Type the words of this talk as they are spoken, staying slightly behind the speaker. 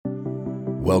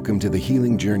Welcome to the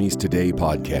Healing Journeys Today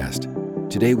podcast.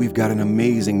 Today we've got an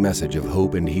amazing message of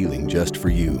hope and healing just for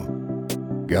you.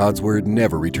 God's word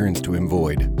never returns to him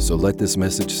void, so let this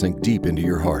message sink deep into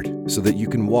your heart so that you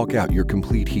can walk out your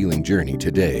complete healing journey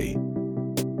today.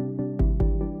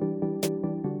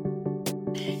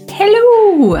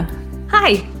 Hello!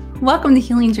 Hi! Welcome to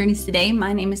Healing Journeys Today.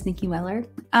 My name is Niki Weller.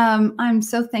 I'm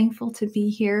so thankful to be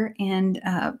here, and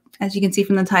as you can see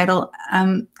from the title,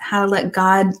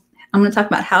 I'm going to talk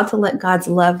about how to let God's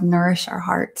love nourish our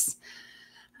hearts.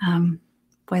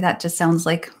 Boy, that just sounds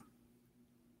like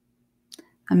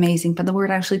amazing, but the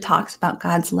word actually talks about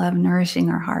God's love nourishing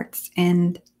our hearts.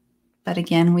 But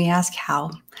again, we ask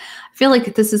how. I feel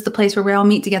like this is the place where we all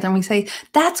meet together and we say,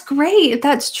 that's great. If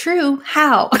that's true,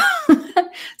 how?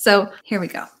 So here we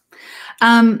go.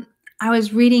 I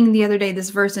was reading the other day this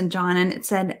verse in John, and it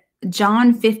said,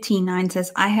 John 15:9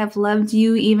 says, I have loved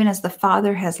you even as the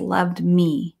Father has loved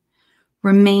me.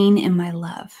 Remain in my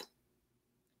love.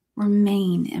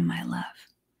 Remain in my love.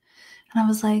 And I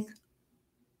was like,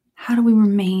 how do we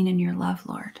remain in your love,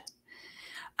 Lord?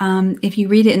 If you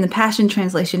read it in the Passion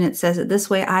Translation, it says it this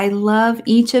way: I love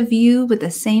each of you with the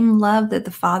same love that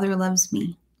the Father loves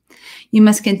me. You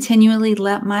must continually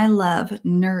let my love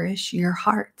nourish your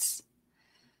hearts.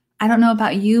 I don't know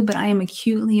about you, but I am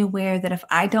acutely aware that if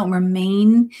I don't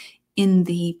remain in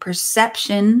the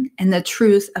perception and the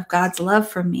truth of God's love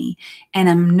for me, and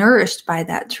am nourished by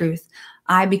that truth,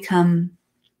 I become,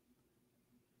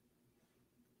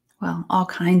 well, all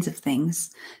kinds of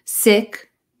things.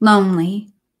 Sick,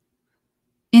 lonely,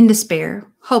 in despair,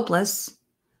 hopeless,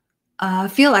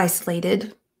 feel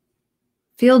isolated,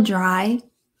 feel dry,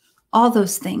 all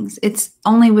those things. It's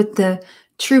only with the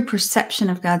true perception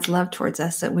of God's love towards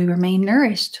us that we remain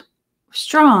nourished,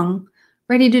 strong,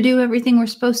 ready to do everything we're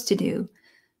supposed to do.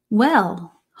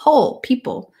 Well, whole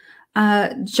people.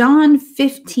 John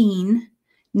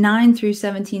 15:9 through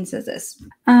 17 says this.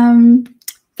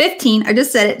 15, I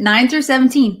just said it, 9 through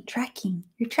 17.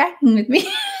 You're tracking with me.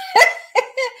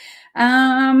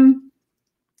 I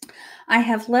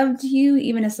have loved you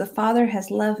even as the Father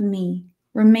has loved me.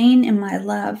 Remain in my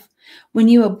love. When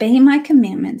you obey my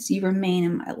commandments, you remain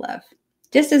in my love,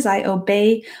 just as I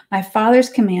obey my Father's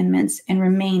commandments and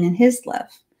remain in his love.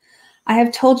 I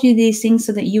have told you these things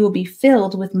so that you will be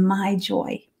filled with my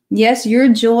joy. Yes, your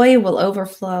joy will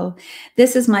overflow.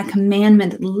 This is my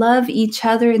commandment. Love each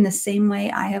other in the same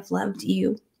way I have loved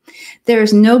you. There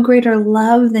is no greater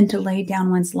love than to lay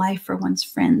down one's life for one's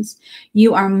friends.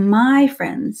 You are my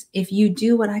friends if you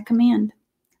do what I command.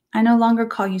 I no longer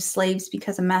call you slaves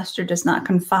because a master does not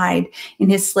confide in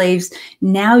his slaves.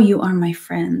 Now you are my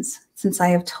friends, since I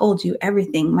have told you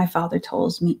everything my Father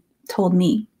told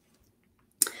me.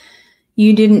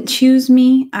 You didn't choose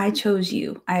me, I chose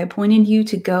you. I appointed you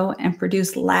to go and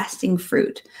produce lasting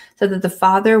fruit, so that the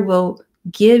Father will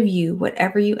give you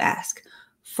whatever you ask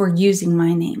for using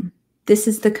my name. This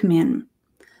is the commandment.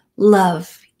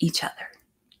 Love each other.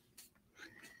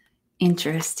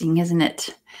 Interesting, isn't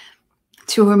it?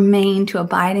 To remain, to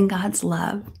abide in God's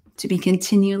love, to be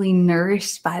continually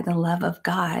nourished by the love of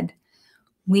God,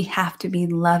 we have to be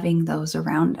loving those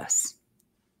around us.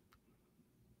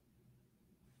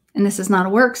 And this is not a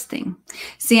works thing.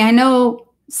 See, I know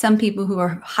some people who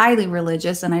are highly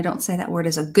religious, and I don't say that word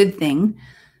as a good thing.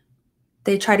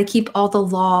 They try to keep all the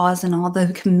laws and all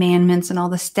the commandments and all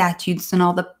the statutes and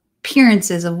all the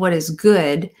appearances of what is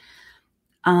good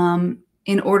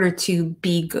in order to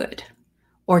be good,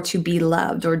 or to be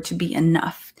loved, or to be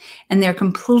enough. And they're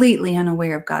completely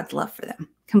unaware of God's love for them.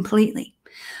 Completely.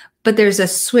 But there's a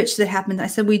switch that happens. I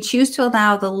said, we choose to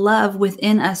allow the love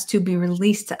within us to be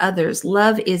released to others.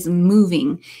 Love is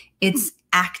moving. It's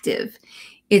active.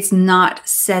 It's not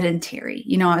sedentary.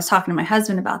 You know, I was talking to my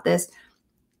husband about this.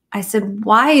 I said,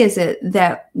 why is it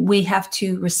that we have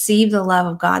to receive the love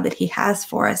of God that he has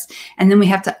for us, and then we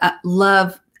have to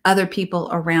love other people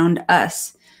around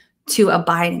us to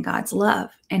abide in God's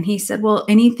love? And he said, well,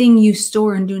 anything you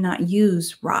store and do not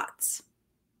use rots.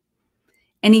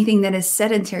 Anything that is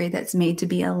sedentary, that's made to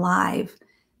be alive,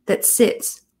 that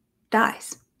sits,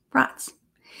 dies, rots.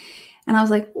 And I was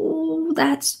like, oh,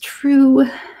 that's true.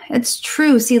 It's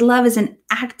true. See, love is an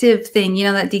active thing. You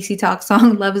know that DC Talk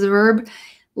song, Love is a Verb?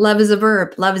 Love is a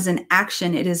verb. Love is an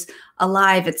action. It is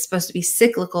alive. It's supposed to be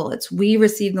cyclical. It's we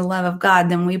receive the love of God,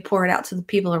 then we pour it out to the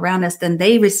people around us. Then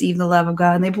they receive the love of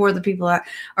God, and they pour the people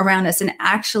around us. And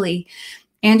actually,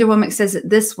 Andrew Womack says it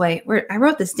this way. I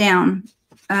wrote this down.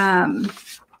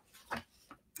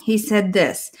 He said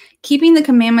this: keeping the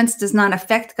commandments does not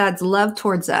affect God's love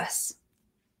towards us.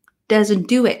 Doesn't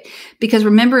do it. Because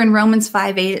remember in Romans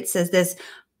 5:8, it says this: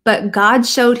 But God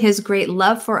showed his great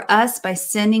love for us by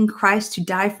sending Christ to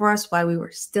die for us while we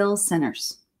were still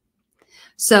sinners.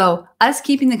 So us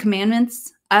keeping the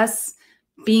commandments, us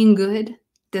being good,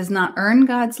 does not earn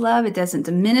God's love. It doesn't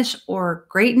diminish or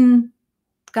greaten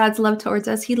God's love towards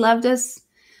us. He loved us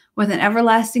with an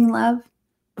everlasting love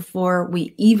before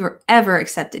we ever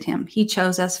accepted him. He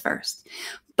chose us first.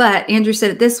 But Andrew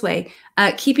said it this way,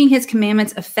 keeping his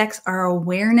commandments affects our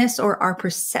awareness or our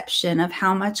perception of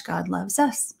how much God loves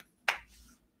us.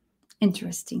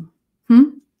 Interesting.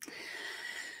 I'm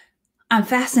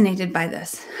fascinated by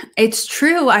this. It's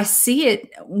true. I see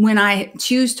it when I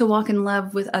choose to walk in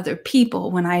love with other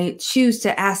people, when I choose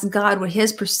to ask God what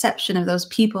his perception of those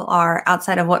people are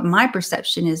outside of what my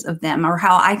perception is of them, or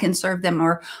how I can serve them,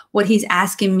 or what he's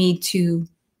asking me to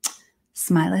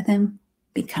smile at them,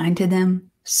 be kind to them,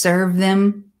 serve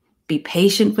them, be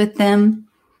patient with them,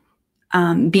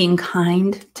 being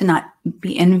kind, to not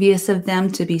be envious of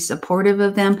them, to be supportive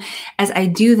of them. As I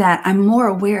do that, I'm more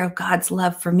aware of God's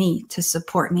love for me, to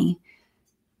support me,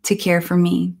 to care for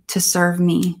me, to serve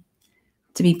me,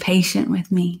 to be patient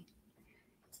with me.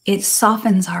 It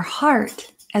softens our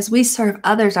heart. As we serve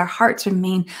others, our hearts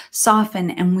remain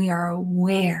softened, and we are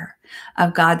aware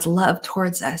of God's love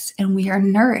towards us, and we are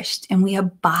nourished, and we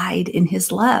abide in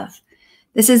his love.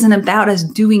 This isn't about us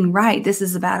doing right. This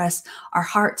is about us, our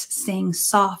hearts staying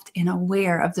soft and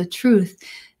aware of the truth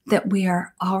that we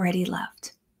are already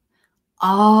loved.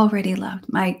 Already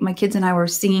loved. My kids and I were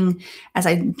singing as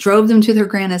I drove them to their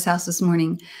grandma's house this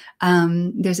morning.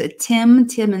 There's a Tim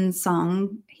Timmons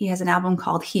song. He has an album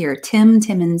called Here, Tim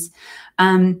Timmons.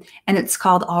 And it's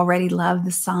called Already Loved,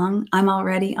 the song. I'm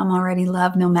already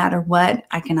loved no matter what.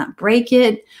 I cannot break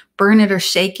it, burn it, or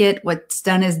shake it. What's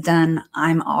done is done.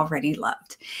 I'm already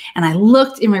loved. And I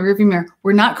looked in my rearview mirror.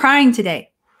 We're not crying today.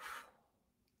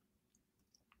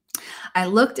 I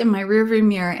looked in my rearview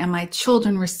mirror and my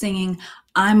children were singing,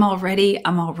 I'm already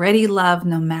loved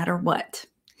no matter what.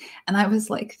 And I was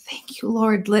like, thank you,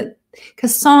 Lord.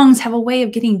 Because songs have a way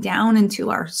of getting down into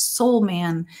our soul,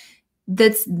 man,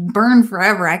 that's burned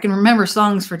forever. I can remember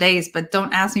songs for days, but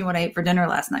don't ask me what I ate for dinner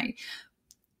last night.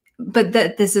 But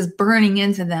that this is burning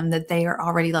into them, that they are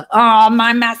already loved. Oh,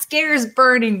 my mascara is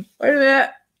burning. Okay.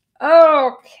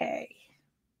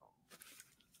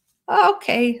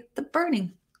 Okay, the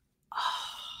burning.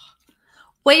 Oh,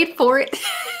 wait for it.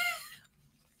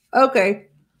 Okay.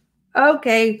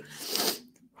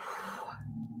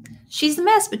 She's a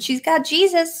mess, but she's got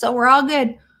Jesus, so we're all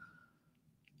good.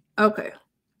 Okay.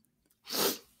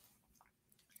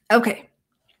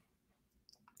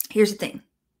 Here's the thing.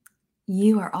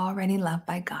 You are already loved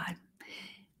by God.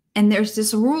 And there's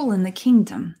this rule in the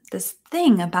kingdom, this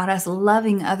thing about us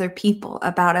loving other people,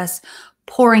 about us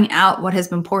pouring out what has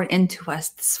been poured into us,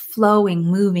 this flowing,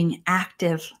 moving,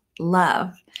 active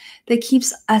love that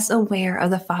keeps us aware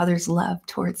of the Father's love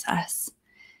towards us.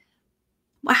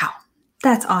 Wow,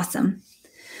 that's awesome.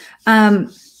 I'm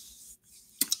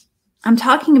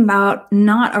talking about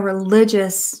not a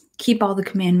religious, keep all the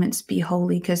commandments, be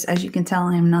holy, because as you can tell,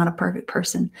 I am not a perfect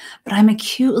person, but I'm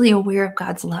acutely aware of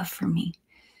God's love for me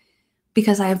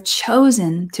because I have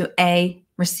chosen to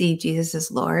receive Jesus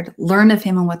as Lord, learn of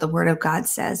him and what the word of God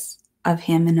says of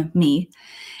him and of me,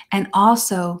 and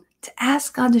also to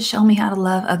ask God to show me how to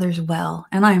love others well.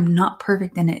 And I am not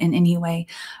perfect in it in any way,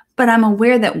 but I'm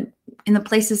aware that in the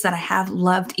places that I have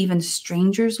loved even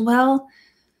strangers well,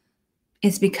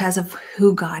 it's because of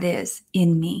who God is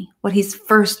in me, what he's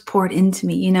first poured into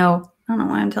me. You know, I don't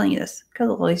know why I'm telling you this, because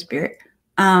of the Holy Spirit.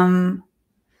 What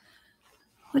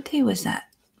day was that?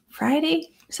 Friday?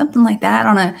 Something like that,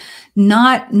 on a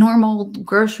not normal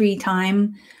grocery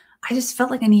time. I just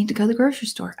felt like I needed to go to the grocery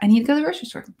store.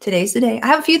 Today's the day. I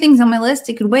have a few things on my list.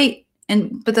 It could wait.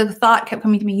 But the thought kept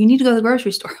coming to me, you need to go to the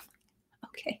grocery store.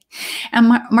 Okay. And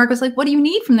Mark was like, what do you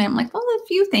need from there? I'm like, well, a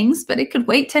few things, but it could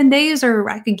wait 10 days or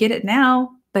I could get it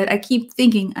now. But I keep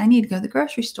thinking I need to go to the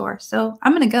grocery store. So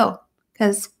I'm going to go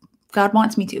because God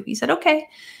wants me to. He said, okay.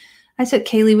 I took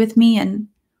Kaylee with me and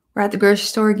we're at the grocery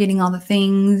store getting all the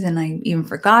things. And I even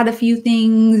forgot a few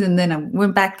things. And then I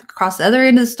went back across the other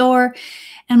end of the store.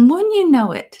 And wouldn't you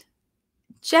know it,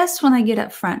 just when I get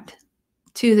up front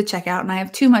to the checkout and I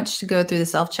have too much to go through the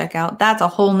self-checkout, that's a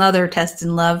whole nother test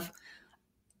in love.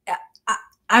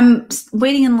 I'm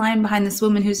waiting in line behind this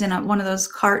woman who's in one of those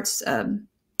carts,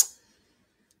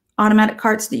 automatic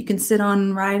carts that you can sit on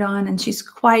and ride on. And she's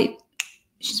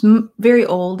very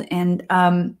old.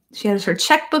 And she has her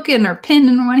checkbook and her pen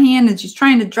in one hand and she's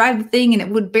trying to drive the thing and it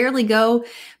would barely go.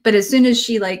 But as soon as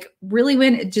she really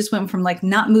went, it just went from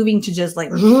not moving to just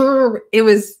it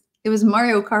was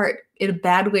Mario Kart in a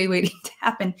bad way waiting to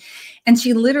happen. And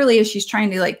she literally, as she's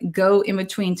trying to like go in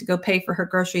between to go pay for her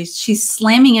groceries, she's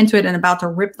slamming into it and about to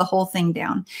rip the whole thing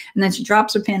down. And then she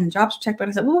drops her pen and drops her checkbook.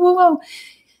 I said, whoa, whoa, whoa.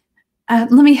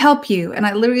 Let me help you. And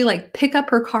I literally like pick up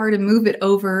her card and move it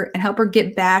over and help her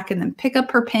get back and then pick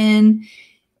up her pen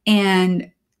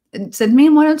and said,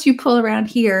 ma'am, why don't you pull around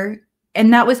here?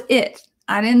 And that was it.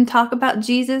 I didn't talk about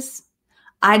Jesus.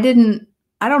 I don't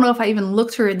know if I even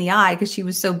looked her in the eye because she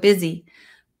was so busy,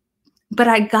 but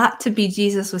I got to be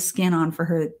Jesus with skin on for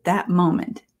her that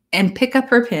moment and pick up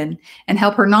her pen and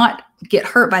help her not get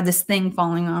hurt by this thing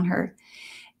falling on her.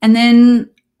 And then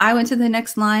I went to the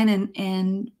next line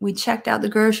and we checked out the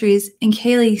groceries, and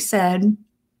Kaylee said,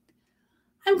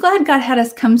 I'm glad God had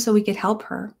us come so we could help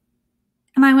her.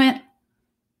 And I went,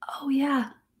 oh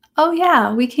yeah,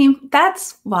 we came.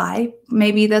 That's why.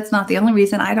 Maybe that's not the only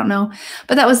reason. I don't know.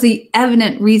 But that was the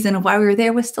evident reason of why we were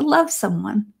there, was to love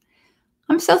someone.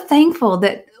 I'm so thankful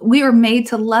that we were made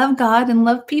to love God and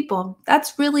love people.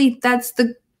 That's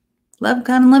the love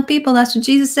God and love people. That's what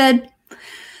Jesus said.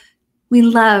 We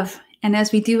love. And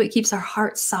as we do, it keeps our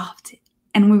hearts soft.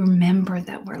 And we remember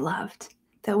that we're loved,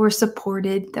 that we're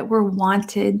supported, that we're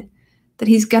wanted, that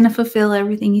he's going to fulfill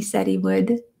everything he said he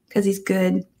would because he's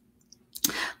good.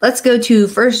 Let's go to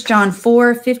 1 John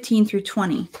 4, 15 through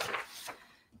 20.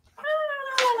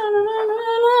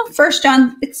 1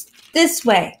 John, it's this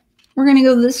way. We're going to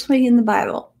go this way in the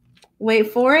Bible.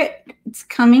 Wait for it. It's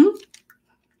coming.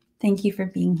 Thank you for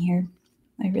being here.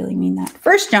 I really mean that.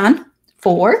 1 John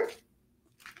 4,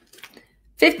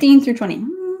 15 through 20.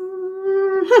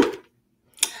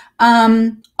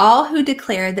 All who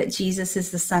declare that Jesus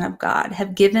is the Son of God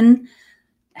have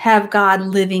God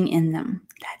living in them.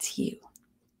 That's you.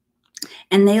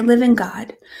 And they live in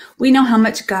God. We know how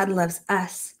much God loves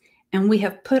us, and we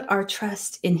have put our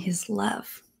trust in his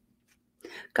love.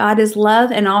 God is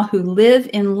love, and all who live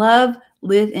in love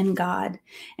live in God,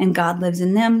 and God lives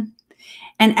in them.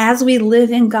 And as we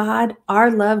live in God,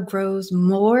 our love grows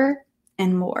more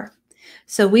and more.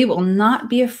 So we will not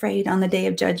be afraid on the day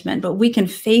of judgment, but we can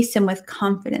face him with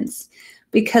confidence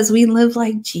because we live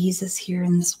like Jesus here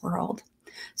in this world.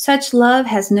 Such love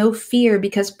has no fear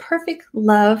because perfect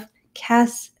love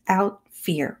casts out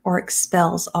fear or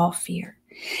expels all fear.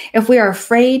 If we are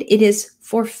afraid, it is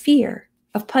for fear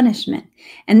of punishment.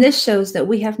 And this shows that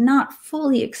we have not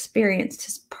fully experienced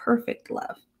his perfect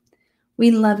love.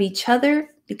 We love each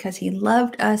other because he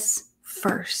loved us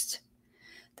first.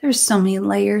 There's so many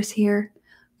layers here,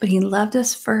 but he loved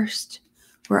us first.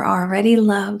 We're already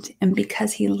loved. And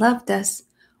because he loved us,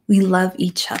 we love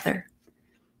each other.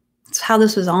 It's how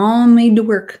this was all made to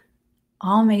work.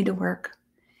 All made to work.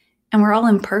 And we're all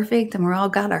imperfect and we're all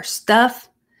got our stuff.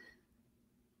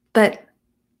 But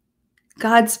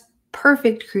God's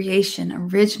perfect creation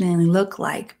originally looked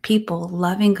like people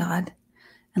loving God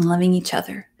and loving each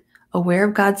other, aware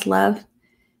of God's love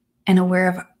and aware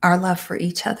of our love for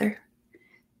each other.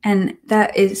 And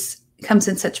that comes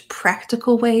in such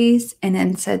practical ways and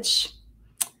in such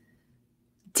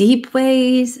deep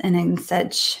ways and in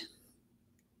such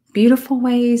beautiful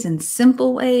ways and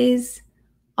simple ways,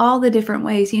 all the different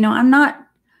ways. You know, I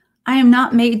am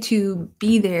not made to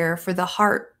be there for the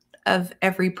heart of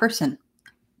every person.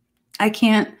 I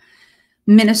can't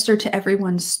minister to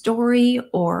everyone's story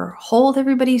or hold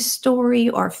everybody's story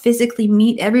or physically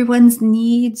meet everyone's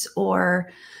needs or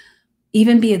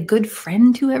even be a good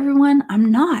friend to everyone.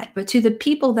 I'm not. But to the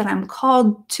people that I'm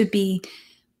called to be,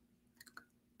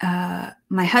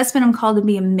 my husband, I'm called to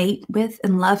be a mate with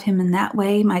and love him in that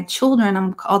way. My children,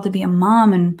 I'm called to be a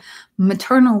mom and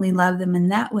maternally love them in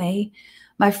that way.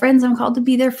 My friends, I'm called to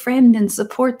be their friend and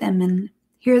support them and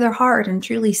hear their heart and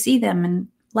truly see them and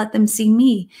let them see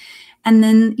me. And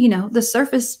then, you know,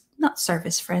 the not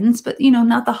surface friends, but, you know,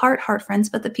 not the heart friends,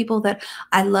 but the people that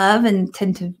I love and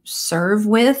tend to serve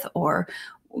with, or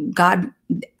God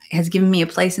has given me a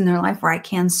place in their life where I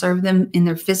can serve them in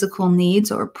their physical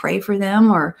needs or pray for them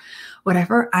or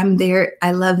whatever. I'm there.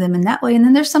 I love them in that way. And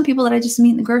then there's some people that I just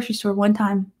meet in the grocery store one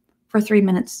time for 3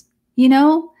 minutes, you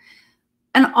know,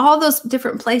 and all those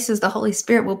different places the Holy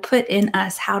Spirit will put in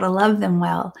us how to love them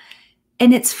well.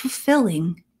 And it's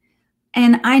fulfilling.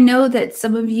 And I know that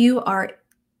some of you are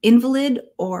invalid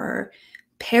or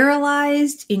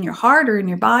paralyzed in your heart or in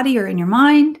your body or in your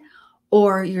mind,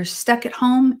 or you're stuck at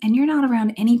home and you're not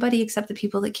around anybody except the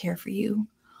people that care for you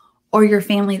or your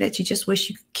family that you just wish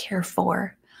you could care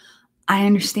for. I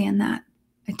understand that.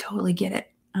 I totally get it.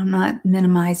 I'm not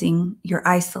minimizing your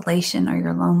isolation or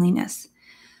your loneliness,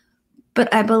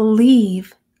 but I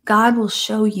believe God will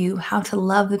show you how to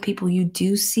love the people you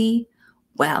do see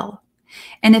well.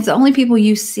 And if the only people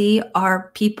you see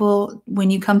are people when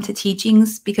you come to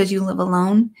teachings because you live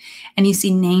alone and you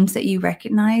see names that you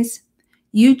recognize,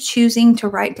 you choosing to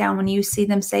write down when you see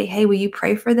them, say, hey, will you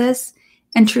pray for this?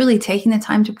 And truly taking the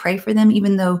time to pray for them,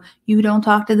 even though you don't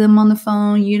talk to them on the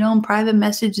phone, you don't private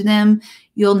message them,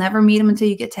 you'll never meet them until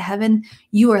you get to heaven.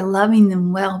 You are loving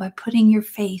them well by putting your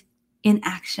faith in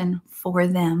action for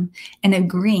them and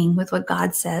agreeing with what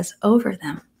God says over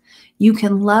them. You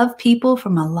can love people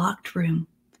from a locked room.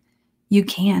 You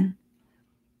can.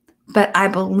 But I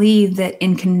believe that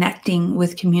in connecting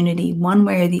with community one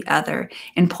way or the other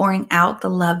and pouring out the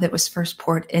love that was first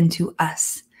poured into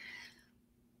us,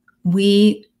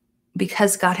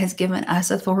 because God has given us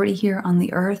authority here on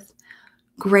the earth,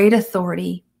 great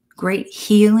authority, great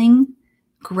healing,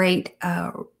 great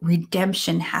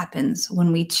redemption happens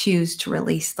when we choose to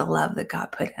release the love that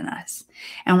God put in us.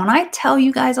 And when I tell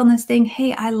you guys on this thing,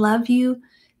 hey, I love you,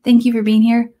 thank you for being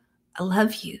here, I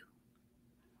love you.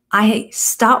 I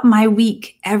stop my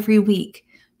week every week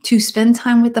to spend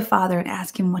time with the Father and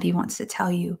ask him what he wants to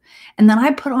tell you. And then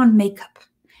I put on makeup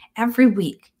every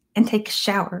week and take a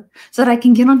shower so that I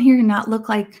can get on here and not look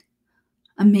like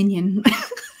a minion.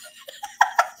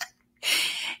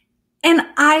 And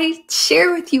I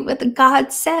share with you what the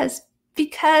God says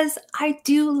because I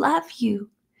do love you.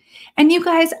 And you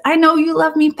guys, I know you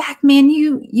love me back, man.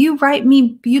 You write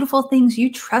me beautiful things.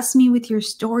 You trust me with your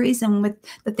stories and with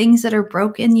the things that are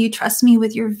broken. You trust me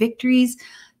with your victories.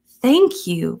 Thank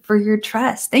you for your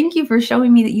trust. Thank you for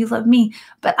showing me that you love me.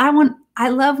 But I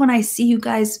love when I see you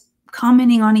guys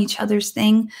commenting on each other's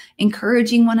thing,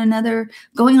 encouraging one another,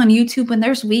 going on YouTube when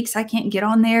there's weeks I can't get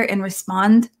on there and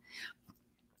respond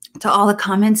to all the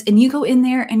comments, and you go in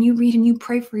there and you read and you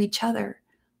pray for each other.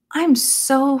 I'm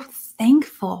so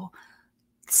thankful.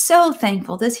 So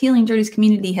thankful. This Healing Journeys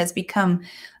community has become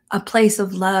a place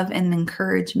of love and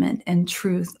encouragement and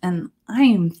truth. And I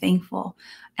am thankful.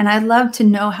 And I'd love to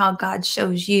know how God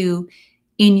shows you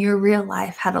in your real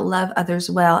life how to love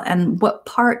others well, and what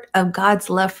part of God's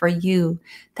love for you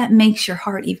that makes your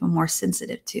heart even more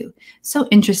sensitive to. So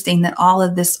interesting that all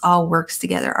of this all works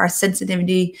together. Our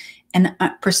sensitivity and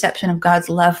perception of God's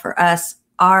love for us,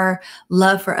 our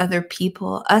love for other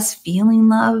people, us feeling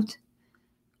loved,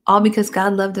 all because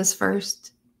God loved us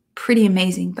first. Pretty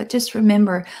amazing. But just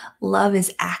remember, love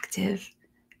is active.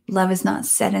 Love is not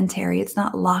sedentary. It's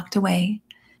not locked away.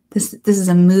 This is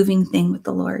a moving thing with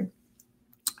the Lord.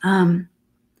 I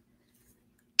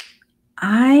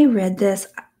read this.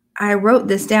 I wrote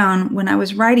this down. When I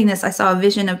was writing this, I saw a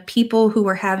vision of people who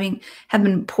have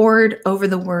been poured over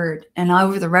the word and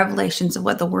over the revelations of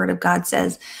what the word of God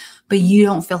says, but you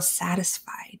don't feel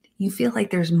satisfied. You feel like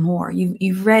there's more.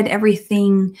 You've read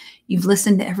everything. You've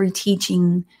listened to every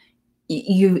teaching.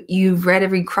 You've read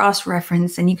every cross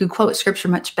reference, and you could quote scripture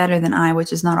much better than I,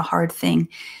 which is not a hard thing,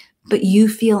 but you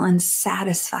feel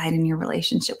unsatisfied in your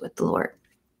relationship with the Lord.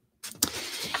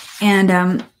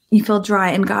 And you feel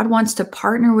dry, and God wants to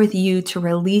partner with you to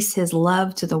release his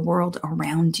love to the world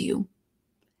around you,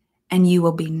 and you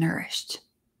will be nourished.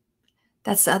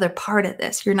 That's the other part of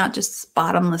this. You're not just this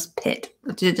bottomless pit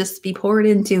to just be poured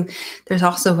into. There's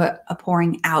also a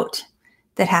pouring out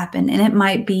that happened. And it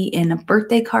might be in a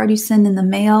birthday card you send in the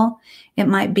mail. It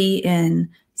might be in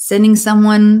sending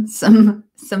someone some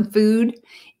food.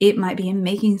 It might be in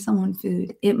making someone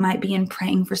food. It might be in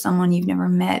praying for someone you've never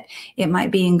met. It might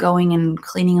be in going and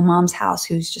cleaning a mom's house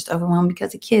who's just overwhelmed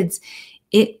because of kids.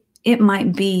 It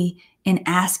might be in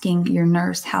asking your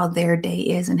nurse how their day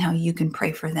is and how you can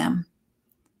pray for them.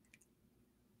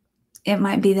 It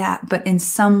might be that, but in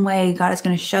some way, God is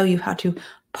going to show you how to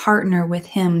partner with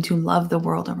him to love the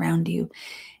world around you.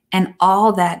 And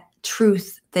all that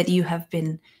truth that you have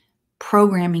been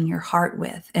programming your heart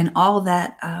with, and all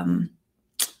that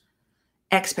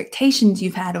expectations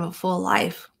you've had of a full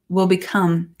life will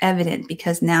become evident,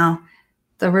 because now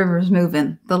the river is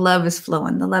moving. The love is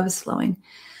flowing. The love is flowing.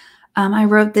 I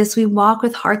wrote this: we walk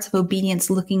with hearts of obedience,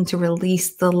 looking to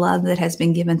release the love that has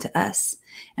been given to us.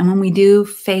 And when we do,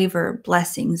 favor,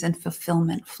 blessings, and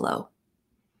fulfillment flow.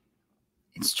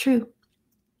 It's true.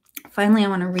 Finally, I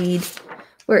want to read,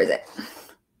 where is it?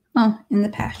 Oh, in the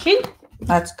Passion.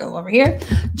 Let's go over here.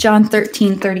 John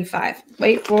 13:35.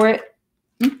 Wait for it.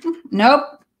 Nope.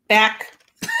 Back.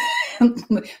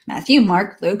 Matthew,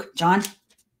 Mark, Luke, John.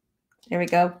 There we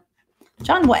go.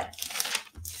 John what?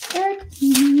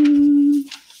 13.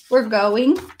 We're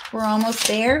going. We're almost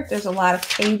there. There's a lot of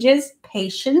pages.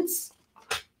 Patience.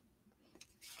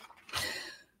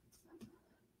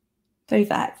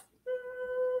 35.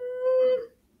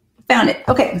 Found it.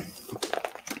 Okay.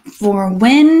 For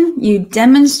when you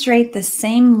demonstrate the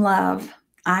same love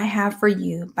I have for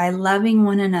you by loving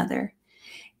one another,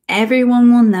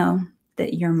 everyone will know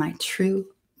that you're my true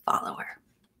follower.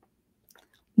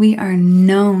 We are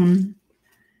known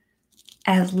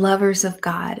as lovers of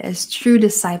God, as true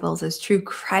disciples, as true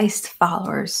Christ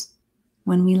followers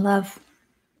when we love.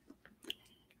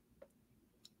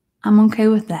 I'm okay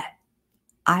with that.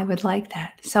 I would like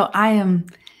that. So I am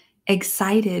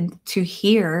excited to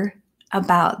hear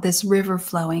about this river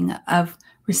flowing of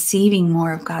receiving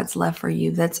more of God's love for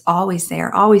you that's always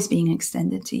there, always being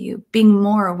extended to you, being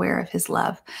more aware of his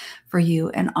love for you,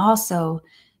 and also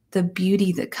the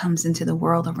beauty that comes into the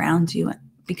world around you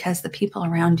because the people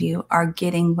around you are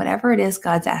getting whatever it is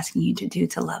God's asking you to do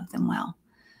to love them well,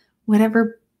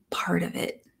 whatever part of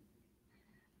it.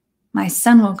 My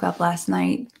son woke up last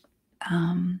night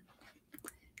and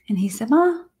he said,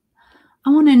 "Ma, I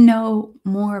want to know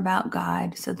more about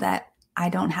God so that I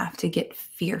don't have to get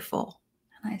fearful."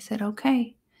 And I said,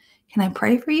 "Okay, can I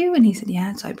pray for you?" And he said,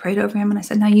 "Yeah." So I prayed over him and I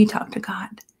said, "Now you talk to God."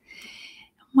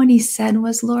 And what he said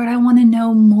was, "Lord, I want to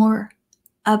know more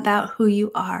about who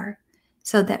you are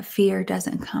so that fear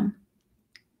doesn't come."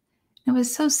 It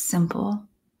was so simple.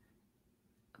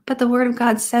 But the word of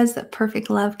God says that perfect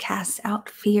love casts out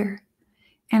fear.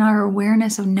 And our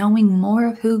awareness of knowing more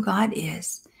of who God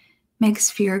is makes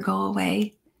fear go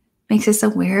away, makes us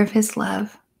aware of his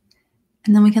love,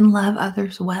 and then we can love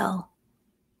others well.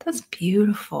 That's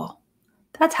beautiful.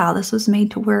 That's how this was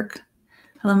made to work.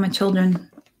 I love my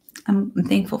children. I'm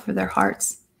thankful for their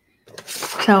hearts.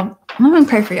 So I'm going to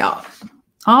pray for y'all.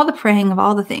 All the praying of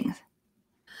all the things.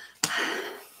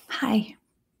 Hi.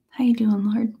 How you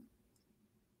doing, Lord?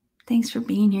 Thanks for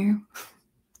being here.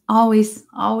 Always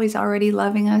already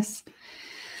loving us.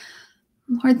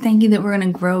 Lord, thank you that we're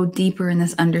going to grow deeper in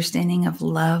this understanding of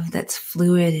love that's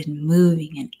fluid and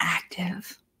moving and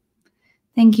active.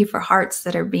 Thank you for hearts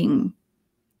that are being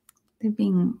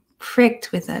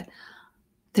pricked with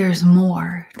there's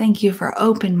more. Thank you for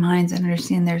open minds and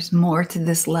understand there's more to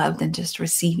this love than just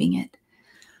receiving it.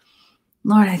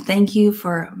 Lord, I thank you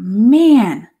for,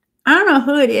 I don't know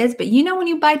who it is, but you know when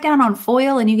you bite down on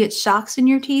foil and you get shocks in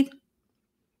your teeth?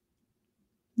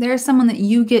 There's someone that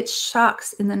you get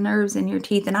shocks in the nerves in your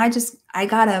teeth. And I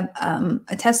got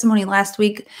a testimony last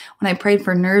week when I prayed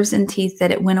for nerves in teeth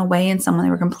that it went away in someone.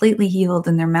 They were completely healed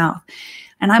in their mouth.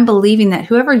 And I'm believing that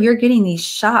whoever you're getting these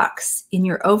shocks in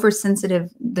your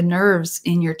oversensitive, the nerves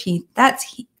in your teeth,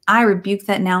 I rebuke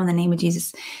that now in the name of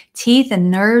Jesus. Teeth and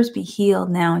nerves be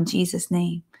healed now in Jesus'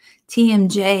 name.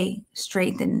 TMJ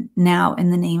straighten now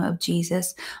in the name of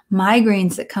Jesus.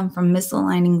 Migraines that come from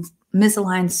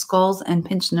misaligned skulls and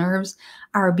pinched nerves,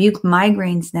 I rebuke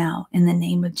migraines now in the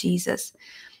name of Jesus.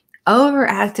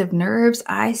 Overactive nerves,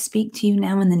 I speak to you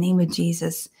now in the name of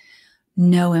Jesus.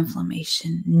 No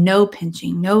inflammation, no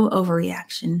pinching, no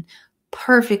overreaction,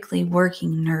 perfectly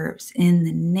working nerves in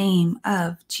the name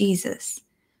of Jesus.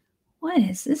 What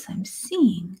is this I'm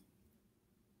seeing?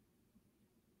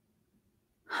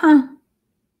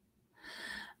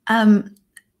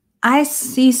 I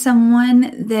see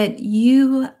someone that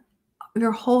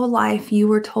your whole life you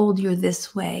were told you're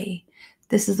this way.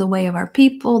 This is the way of our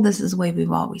people. This is the way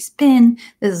we've always been.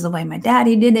 This is the way my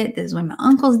daddy did it. This is the way my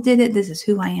uncles did it. This is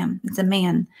who I am. It's a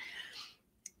man.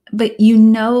 But you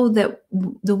know that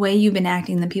the way you've been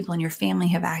acting, the people in your family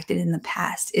have acted in the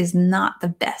past is not the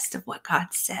best of what God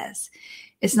says.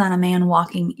 It's not a man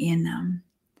walking in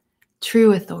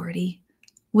true authority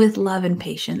with love and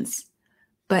patience,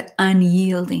 but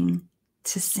unyielding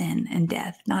to sin and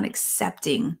death, not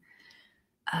accepting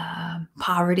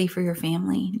poverty for your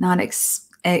family, not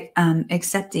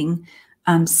accepting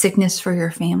sickness for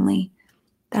your family.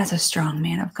 That's a strong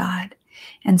man of God.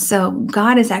 And so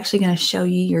God is actually going to show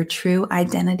you your true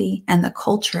identity and the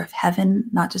culture of heaven,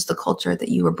 not just the culture that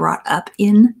you were brought up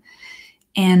in.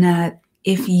 And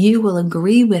if you will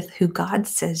agree with who God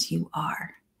says you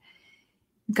are,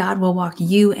 God will walk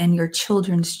you and your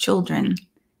children's children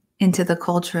into the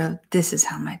culture of, this is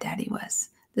how my daddy was.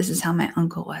 This is how my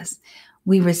uncle was.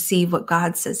 We receive what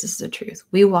God says is the truth.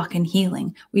 We walk in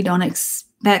healing. We don't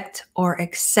expect or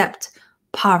accept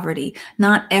poverty.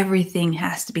 Not everything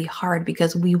has to be hard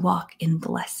because we walk in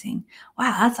blessing.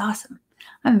 Wow, that's awesome.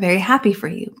 I'm very happy for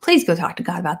you. Please go talk to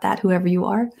God about that, whoever you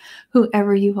are.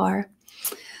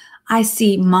 I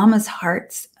see mama's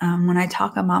hearts when I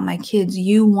talk about my kids.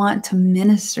 You want to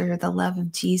minister the love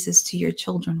of Jesus to your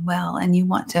children well, and you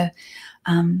want to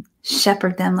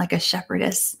shepherd them like a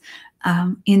shepherdess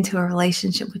into a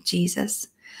relationship with Jesus.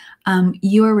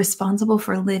 You are responsible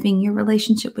for living your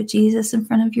relationship with Jesus in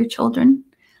front of your children.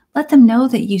 Let them know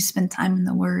that you spend time in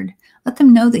the Word. Let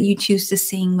them know that you choose to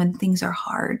sing when things are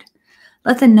hard.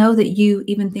 Let them know that you,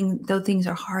 though things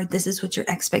are hard, this is what your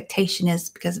expectation is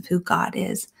because of who God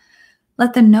is.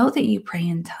 Let them know that you pray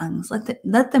in tongues.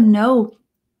 Let them know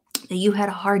that you had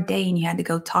a hard day and you had to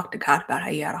go talk to God about how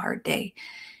you had a hard day.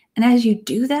 And as you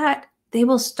do that, they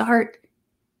will start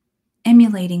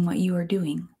emulating what you are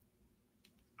doing.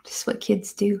 Just what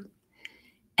kids do.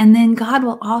 And then God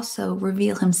will also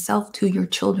reveal himself to your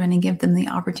children and give them the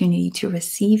opportunity to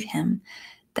receive him.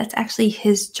 That's actually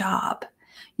his job.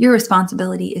 Your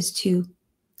responsibility is to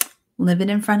live it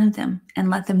in front of them and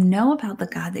let them know about the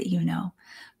God that you know.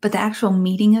 But the actual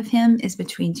meeting of him is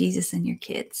between Jesus and your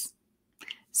kids.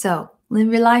 So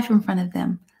live your life in front of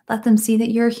them. Let them see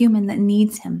that you're a human that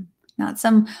needs him, not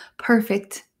some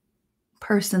perfect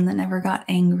person that never got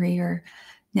angry or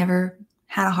never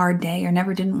had a hard day or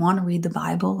never didn't want to read the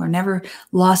Bible or never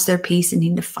lost their peace and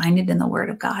need to find it in the Word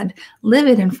of God. Live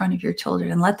it in front of your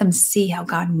children and let them see how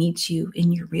God meets you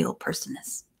in your real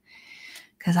personness.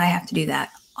 Because I have to do that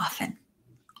often,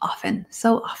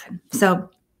 so often. So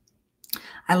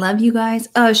I love you guys.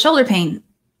 Shoulder pain.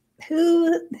 Who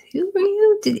are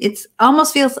you? It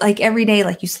almost feels like every day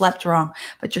like you slept wrong,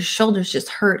 but your shoulders just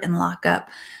hurt and lock up.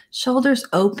 Shoulders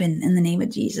open in the name of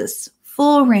Jesus.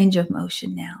 Full range of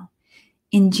motion now.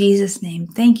 In Jesus' name,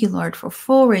 thank you, Lord, for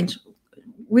full range,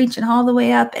 reaching all the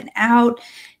way up and out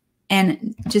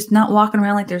and just not walking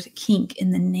around like there's a kink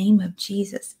in the name of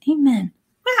Jesus. Amen.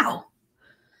 Wow.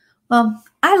 Well,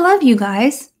 I love you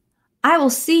guys. I will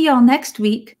see y'all next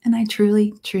week, and I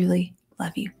truly, truly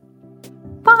love you.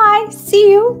 Bye.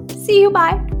 See you.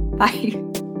 Bye. Bye.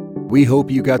 We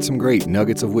hope you got some great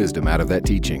nuggets of wisdom out of that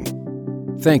teaching.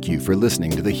 Thank you for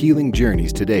listening to the Healing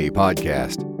Journeys Today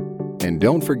podcast. And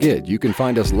don't forget, you can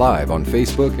find us live on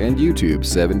Facebook and YouTube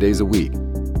 7 days a week.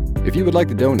 If you would like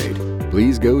to donate,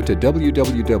 please go to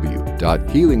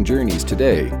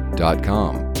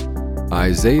www.healingjourneystoday.com.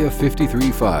 Isaiah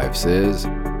 53:5 says,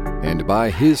 "And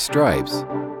by his stripes,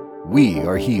 we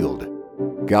are healed."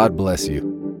 God bless you.